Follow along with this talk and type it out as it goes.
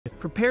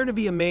Prepare to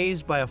be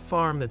amazed by a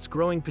farm that's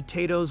growing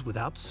potatoes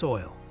without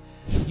soil.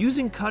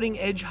 Using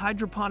cutting-edge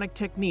hydroponic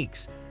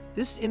techniques,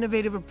 this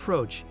innovative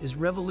approach is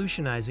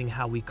revolutionizing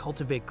how we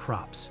cultivate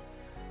crops.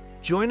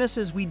 Join us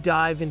as we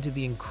dive into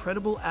the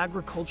incredible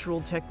agricultural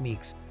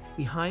techniques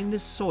behind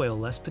this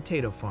soil-less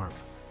potato farm.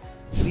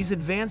 These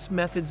advanced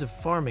methods of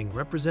farming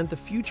represent the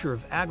future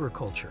of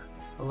agriculture,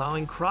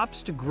 allowing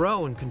crops to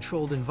grow in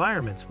controlled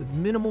environments with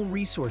minimal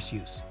resource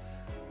use.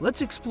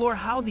 Let's explore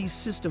how these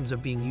systems are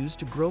being used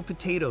to grow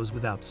potatoes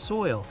without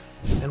soil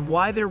and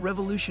why they're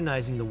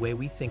revolutionizing the way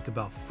we think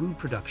about food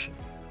production.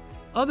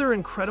 Other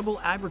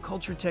incredible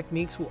agriculture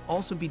techniques will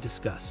also be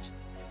discussed.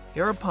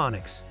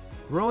 Aeroponics,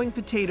 growing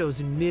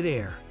potatoes in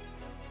mid-air.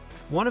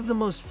 One of the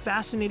most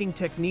fascinating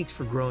techniques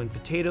for growing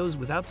potatoes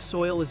without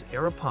soil is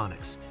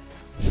aeroponics.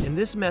 In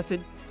this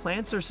method,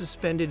 plants are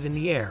suspended in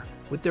the air,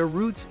 with their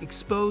roots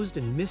exposed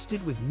and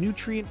misted with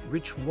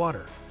nutrient-rich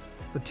water.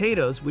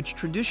 Potatoes, which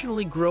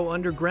traditionally grow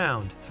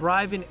underground,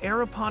 thrive in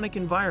aeroponic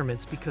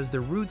environments because their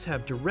roots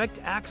have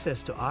direct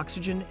access to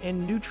oxygen and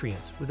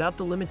nutrients without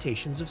the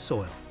limitations of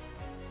soil.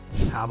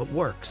 How it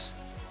works.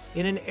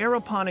 In an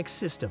aeroponic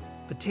system,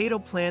 potato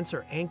plants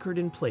are anchored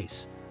in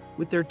place,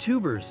 with their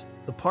tubers,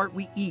 the part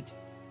we eat,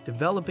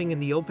 developing in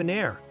the open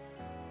air.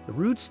 The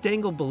roots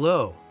dangle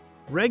below,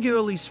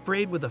 regularly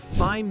sprayed with a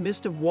fine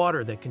mist of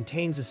water that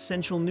contains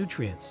essential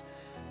nutrients.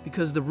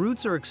 Because the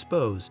roots are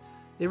exposed,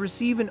 they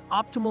receive an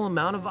optimal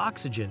amount of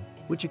oxygen,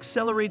 which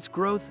accelerates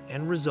growth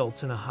and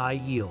results in a high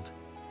yield.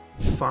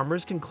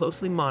 Farmers can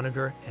closely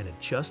monitor and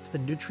adjust the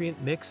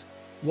nutrient mix,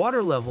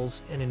 water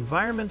levels, and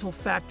environmental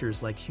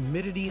factors like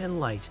humidity and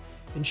light,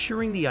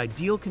 ensuring the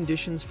ideal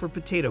conditions for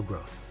potato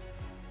growth.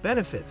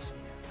 Benefits.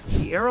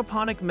 The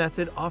aeroponic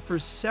method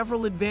offers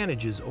several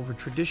advantages over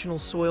traditional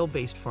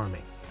soil-based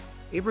farming.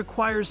 It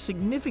requires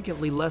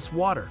significantly less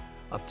water,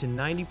 up to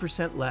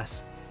 90%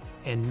 less,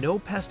 and no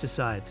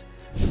pesticides,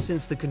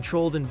 since the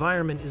controlled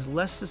environment is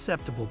less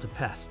susceptible to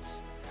pests.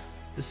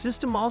 The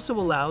system also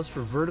allows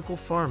for vertical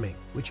farming,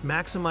 which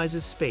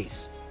maximizes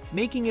space,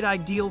 making it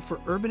ideal for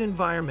urban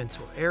environments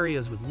or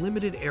areas with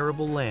limited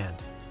arable land.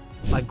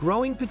 By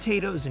growing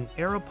potatoes in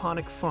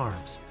aeroponic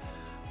farms,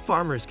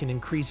 farmers can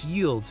increase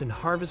yields and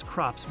harvest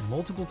crops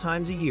multiple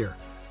times a year,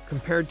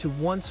 compared to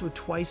once or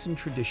twice in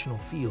traditional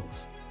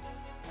fields.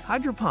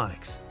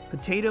 Hydroponics,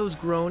 potatoes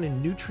grown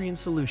in nutrient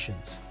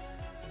solutions.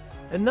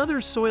 Another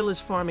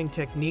soilless farming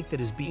technique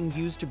that is being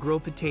used to grow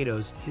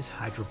potatoes is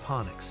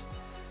hydroponics.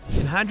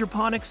 In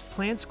hydroponics,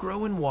 plants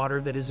grow in water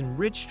that is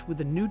enriched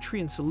with a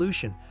nutrient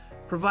solution,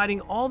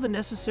 providing all the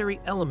necessary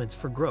elements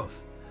for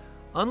growth.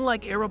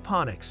 Unlike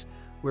aeroponics,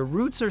 where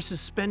roots are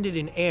suspended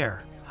in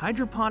air,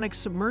 hydroponics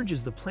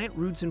submerges the plant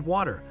roots in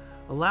water,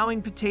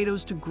 allowing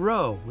potatoes to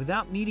grow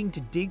without needing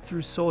to dig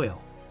through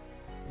soil.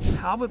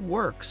 How it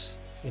works.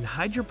 In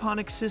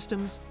hydroponic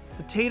systems,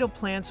 potato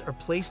plants are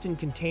placed in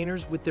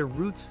containers with their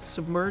roots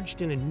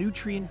submerged in a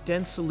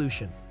nutrient-dense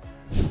solution.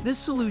 This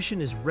solution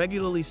is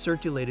regularly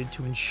circulated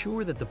to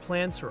ensure that the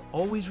plants are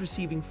always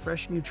receiving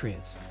fresh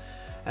nutrients.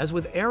 As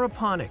with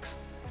aeroponics,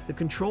 the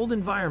controlled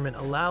environment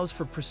allows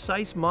for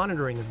precise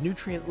monitoring of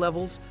nutrient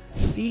levels,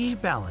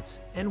 pH balance,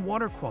 and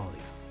water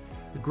quality.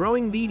 The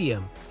growing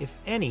medium, if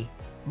any,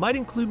 might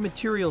include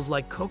materials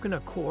like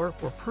coconut coir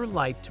or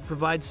perlite to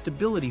provide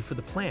stability for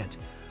the plant,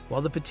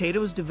 while the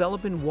potatoes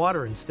develop in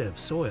water instead of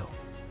soil.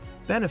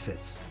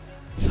 Benefits.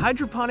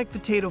 Hydroponic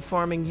potato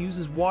farming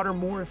uses water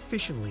more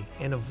efficiently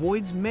and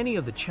avoids many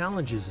of the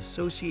challenges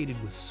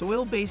associated with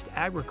soil-based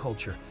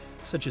agriculture,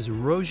 such as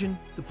erosion,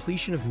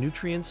 depletion of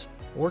nutrients,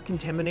 or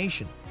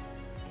contamination.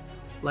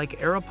 Like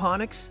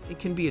aeroponics, it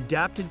can be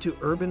adapted to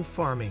urban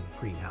farming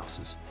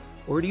greenhouses,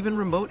 or even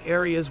remote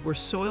areas where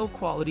soil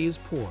quality is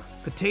poor.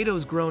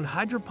 Potatoes grown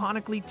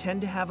hydroponically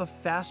tend to have a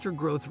faster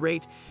growth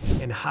rate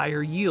and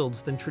higher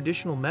yields than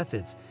traditional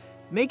methods,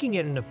 making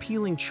it an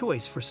appealing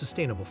choice for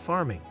sustainable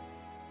farming.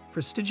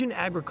 Precision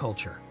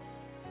agriculture.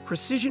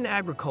 Precision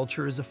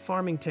agriculture is a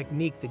farming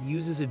technique that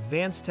uses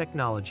advanced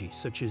technology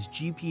such as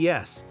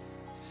GPS,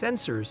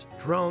 sensors,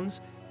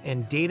 drones,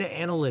 and data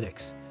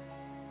analytics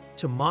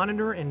to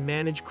monitor and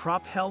manage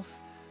crop health,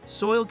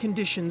 soil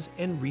conditions,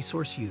 and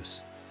resource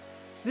use.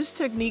 This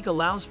technique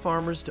allows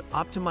farmers to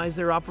optimize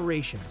their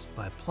operations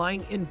by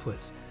applying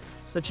inputs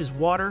such as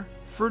water,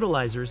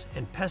 fertilizers,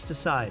 and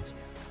pesticides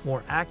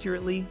more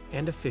accurately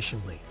and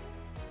efficiently.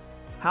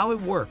 How it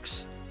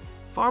works.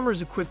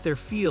 Farmers equip their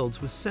fields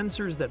with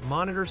sensors that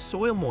monitor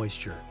soil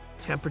moisture,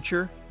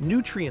 temperature,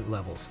 nutrient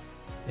levels,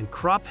 and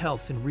crop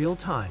health in real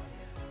time.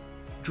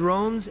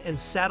 Drones and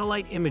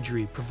satellite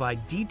imagery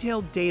provide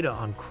detailed data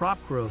on crop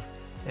growth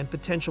and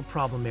potential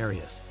problem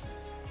areas.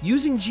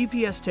 Using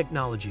GPS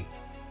technology,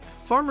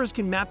 farmers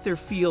can map their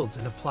fields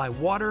and apply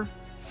water,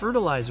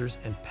 fertilizers,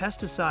 and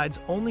pesticides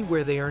only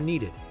where they are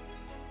needed.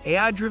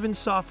 AI-driven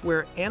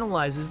software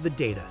analyzes the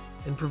data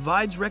and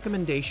provides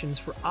recommendations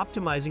for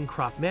optimizing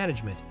crop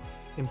management,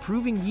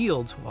 improving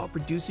yields while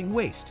reducing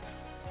waste.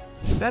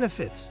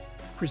 Benefits.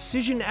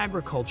 Precision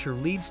agriculture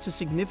leads to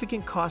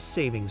significant cost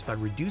savings by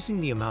reducing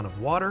the amount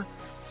of water,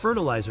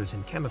 fertilizers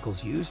and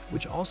chemicals used,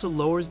 which also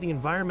lowers the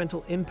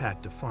environmental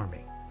impact of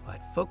farming. By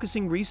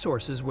focusing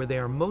resources where they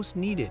are most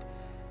needed,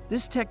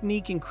 this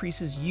technique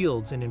increases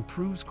yields and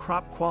improves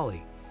crop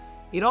quality.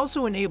 It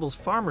also enables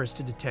farmers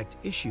to detect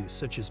issues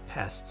such as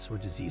pests or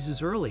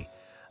diseases early,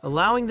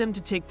 allowing them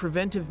to take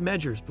preventive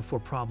measures before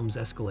problems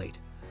escalate.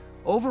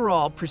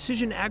 Overall,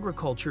 precision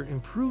agriculture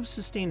improves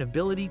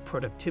sustainability,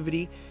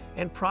 productivity,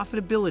 and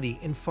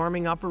profitability in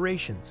farming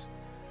operations.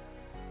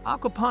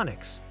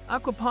 Aquaponics.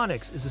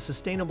 Aquaponics is a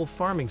sustainable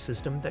farming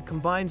system that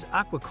combines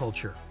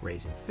aquaculture,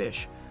 raising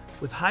fish,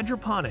 with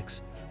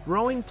hydroponics,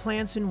 growing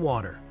plants in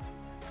water.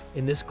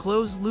 In this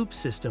closed-loop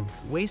system,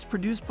 waste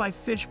produced by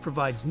fish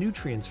provides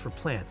nutrients for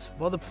plants,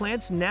 while the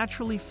plants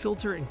naturally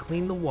filter and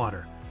clean the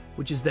water,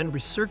 which is then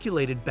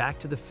recirculated back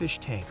to the fish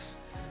tanks.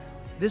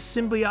 This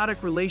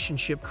symbiotic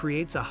relationship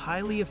creates a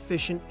highly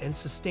efficient and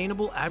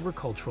sustainable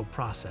agricultural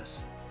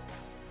process.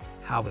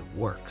 How it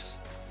works.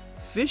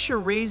 Fish are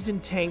raised in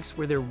tanks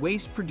where their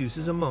waste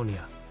produces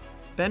ammonia.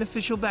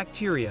 Beneficial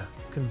bacteria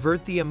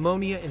convert the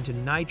ammonia into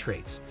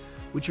nitrates,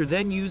 which are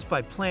then used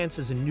by plants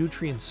as a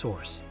nutrient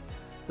source.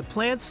 The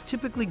plants,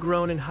 typically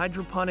grown in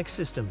hydroponic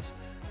systems,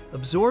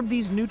 absorb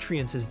these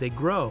nutrients as they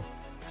grow,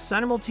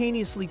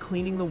 simultaneously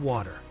cleaning the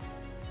water.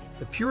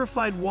 The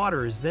purified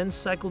water is then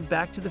cycled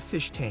back to the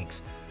fish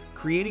tanks,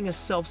 creating a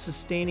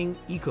self-sustaining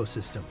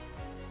ecosystem.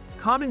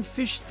 Common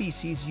fish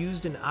species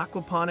used in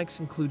aquaponics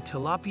include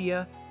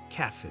tilapia,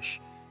 catfish,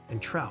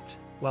 and trout,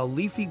 while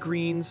leafy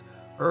greens,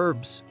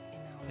 herbs,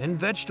 and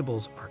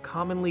vegetables are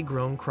commonly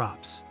grown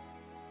crops.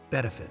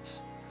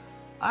 Benefits.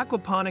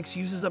 Aquaponics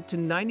uses up to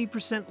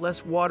 90%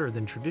 less water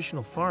than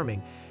traditional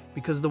farming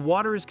because the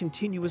water is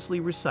continuously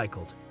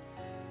recycled.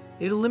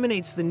 It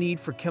eliminates the need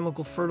for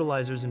chemical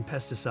fertilizers and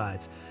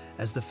pesticides,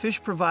 as the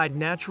fish provide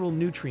natural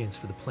nutrients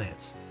for the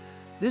plants.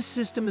 This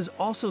system is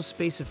also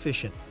space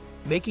efficient,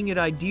 making it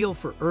ideal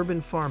for urban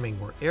farming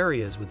or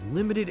areas with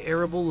limited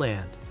arable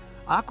land.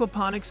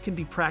 Aquaponics can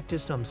be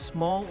practiced on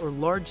small or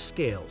large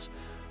scales,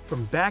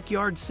 from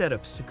backyard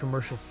setups to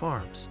commercial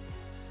farms.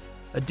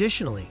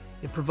 Additionally,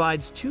 it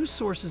provides two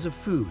sources of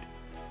food,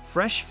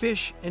 fresh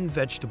fish and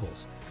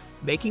vegetables,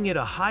 making it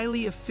a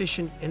highly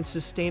efficient and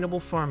sustainable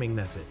farming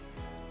method.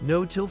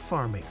 No-till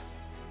farming.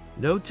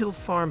 No-till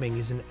farming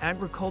is an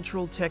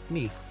agricultural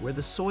technique where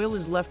the soil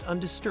is left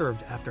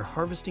undisturbed after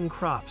harvesting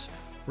crops,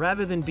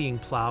 rather than being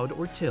plowed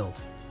or tilled.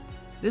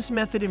 This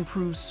method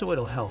improves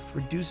soil health,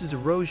 reduces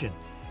erosion,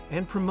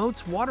 and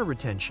promotes water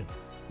retention,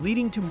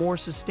 leading to more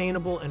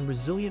sustainable and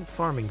resilient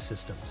farming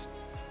systems.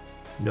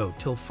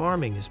 No-till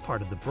farming is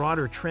part of the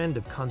broader trend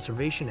of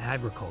conservation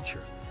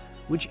agriculture,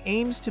 which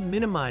aims to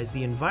minimize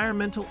the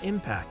environmental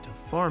impact of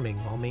farming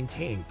while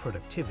maintaining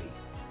productivity.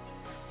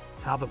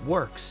 How it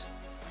works.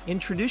 In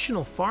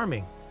traditional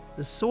farming,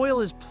 the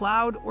soil is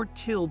plowed or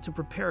tilled to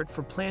prepare it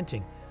for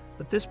planting,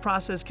 but this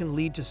process can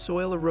lead to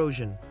soil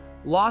erosion,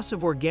 loss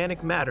of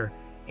organic matter,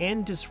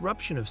 and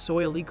disruption of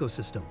soil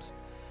ecosystems.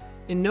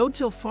 In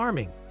no-till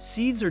farming,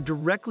 seeds are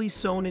directly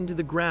sown into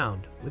the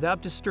ground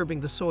without disturbing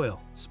the soil.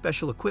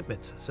 Special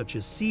equipment, such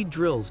as seed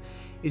drills,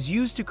 is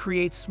used to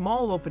create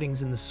small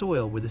openings in the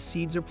soil where the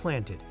seeds are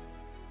planted.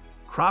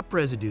 Crop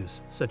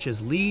residues, such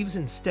as leaves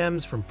and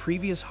stems from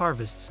previous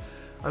harvests,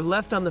 are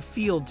left on the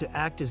field to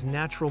act as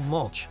natural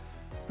mulch,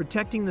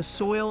 protecting the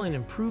soil and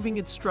improving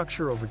its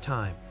structure over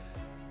time.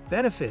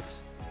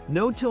 Benefits: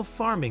 no-till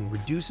farming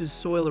reduces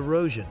soil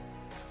erosion,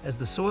 as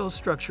the soil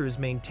structure is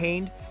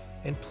maintained,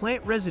 and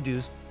plant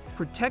residues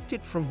protect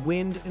it from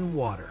wind and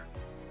water.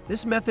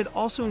 This method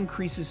also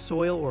increases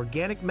soil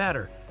organic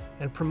matter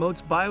and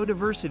promotes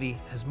biodiversity,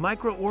 as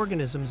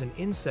microorganisms and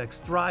insects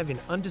thrive in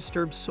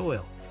undisturbed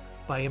soil.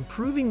 By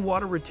improving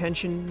water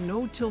retention,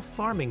 no-till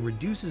farming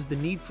reduces the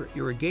need for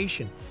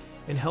irrigation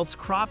and helps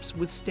crops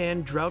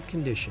withstand drought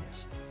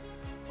conditions.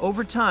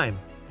 Over time,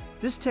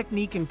 this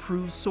technique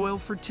improves soil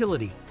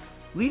fertility,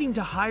 leading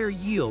to higher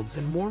yields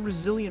and more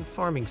resilient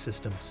farming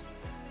systems.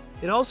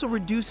 It also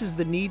reduces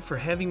the need for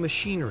heavy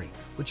machinery,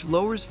 which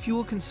lowers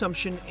fuel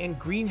consumption and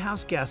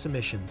greenhouse gas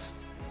emissions.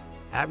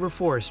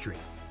 Agroforestry.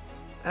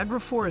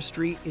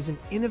 Agroforestry is an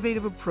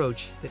innovative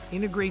approach that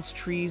integrates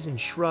trees and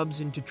shrubs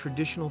into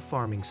traditional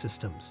farming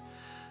systems.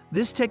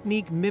 This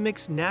technique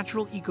mimics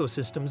natural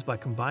ecosystems by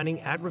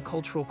combining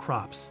agricultural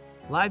crops,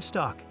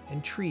 livestock,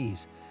 and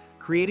trees,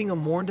 creating a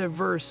more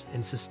diverse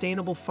and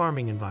sustainable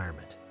farming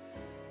environment.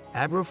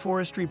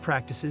 Agroforestry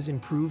practices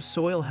improve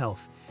soil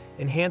health,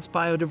 enhance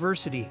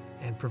biodiversity,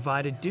 and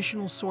provide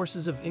additional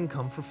sources of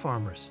income for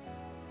farmers.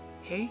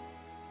 Hey,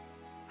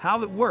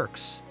 how it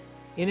works.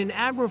 In an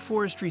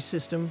agroforestry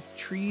system,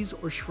 trees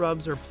or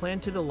shrubs are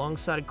planted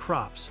alongside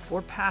crops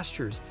or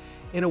pastures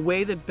in a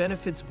way that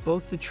benefits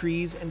both the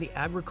trees and the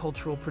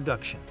agricultural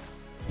production.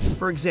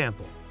 For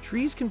example,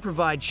 trees can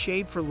provide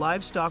shade for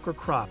livestock or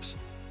crops,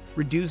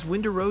 reduce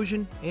wind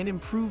erosion, and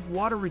improve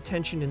water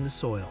retention in the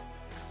soil.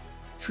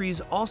 Trees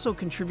also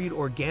contribute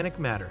organic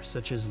matter,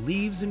 such as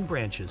leaves and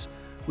branches,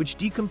 which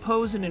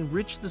decompose and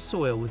enrich the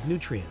soil with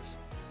nutrients.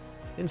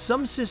 In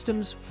some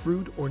systems,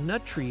 fruit or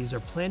nut trees are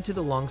planted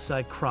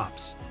alongside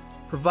crops,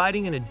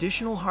 providing an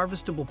additional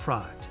harvestable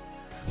product.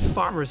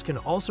 Farmers can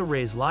also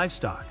raise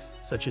livestock,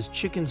 such as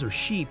chickens or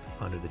sheep,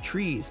 under the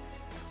trees,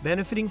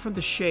 benefiting from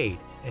the shade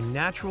and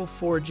natural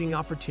foraging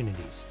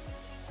opportunities.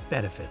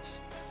 Benefits: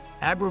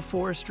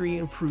 agroforestry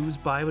improves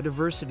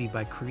biodiversity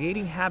by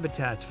creating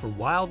habitats for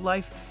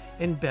wildlife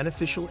and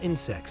beneficial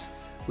insects,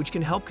 which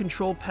can help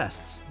control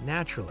pests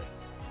naturally.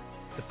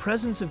 The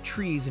presence of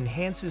trees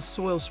enhances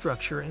soil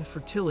structure and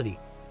fertility,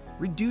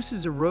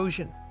 reduces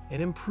erosion,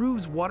 and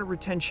improves water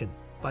retention.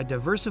 By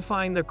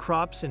diversifying their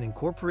crops and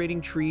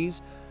incorporating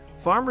trees,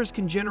 farmers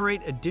can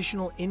generate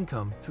additional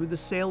income through the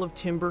sale of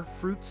timber,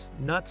 fruits,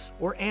 nuts,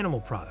 or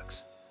animal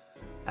products.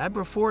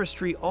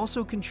 Agroforestry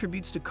also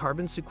contributes to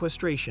carbon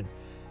sequestration,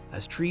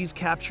 as trees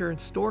capture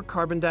and store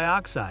carbon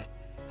dioxide,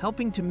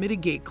 helping to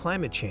mitigate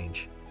climate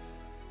change.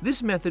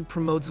 This method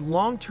promotes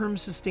long-term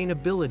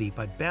sustainability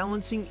by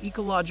balancing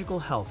ecological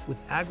health with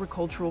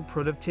agricultural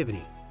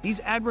productivity.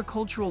 These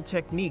agricultural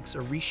techniques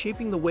are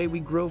reshaping the way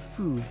we grow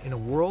food in a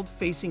world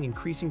facing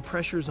increasing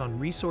pressures on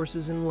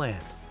resources and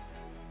land.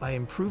 By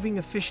improving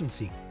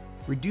efficiency,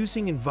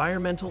 reducing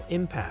environmental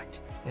impact,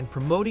 and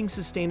promoting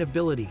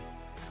sustainability,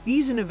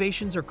 these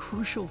innovations are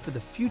crucial for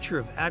the future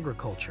of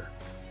agriculture.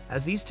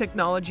 As these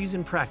technologies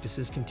and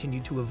practices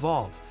continue to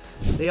evolve,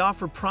 they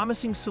offer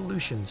promising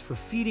solutions for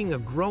feeding a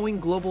growing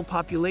global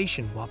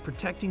population while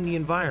protecting the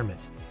environment.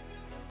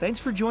 Thanks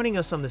for joining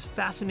us on this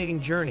fascinating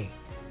journey.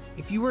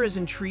 If you were as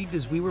intrigued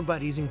as we were by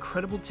these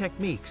incredible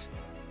techniques,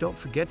 don't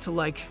forget to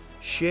like,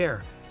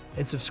 share,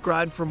 and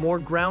subscribe for more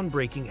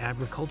groundbreaking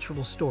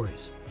agricultural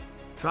stories.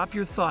 Drop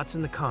your thoughts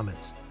in the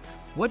comments.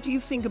 What do you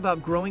think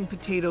about growing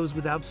potatoes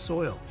without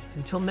soil?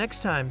 Until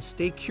next time,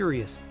 stay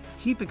curious,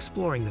 keep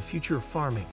exploring the future of farming.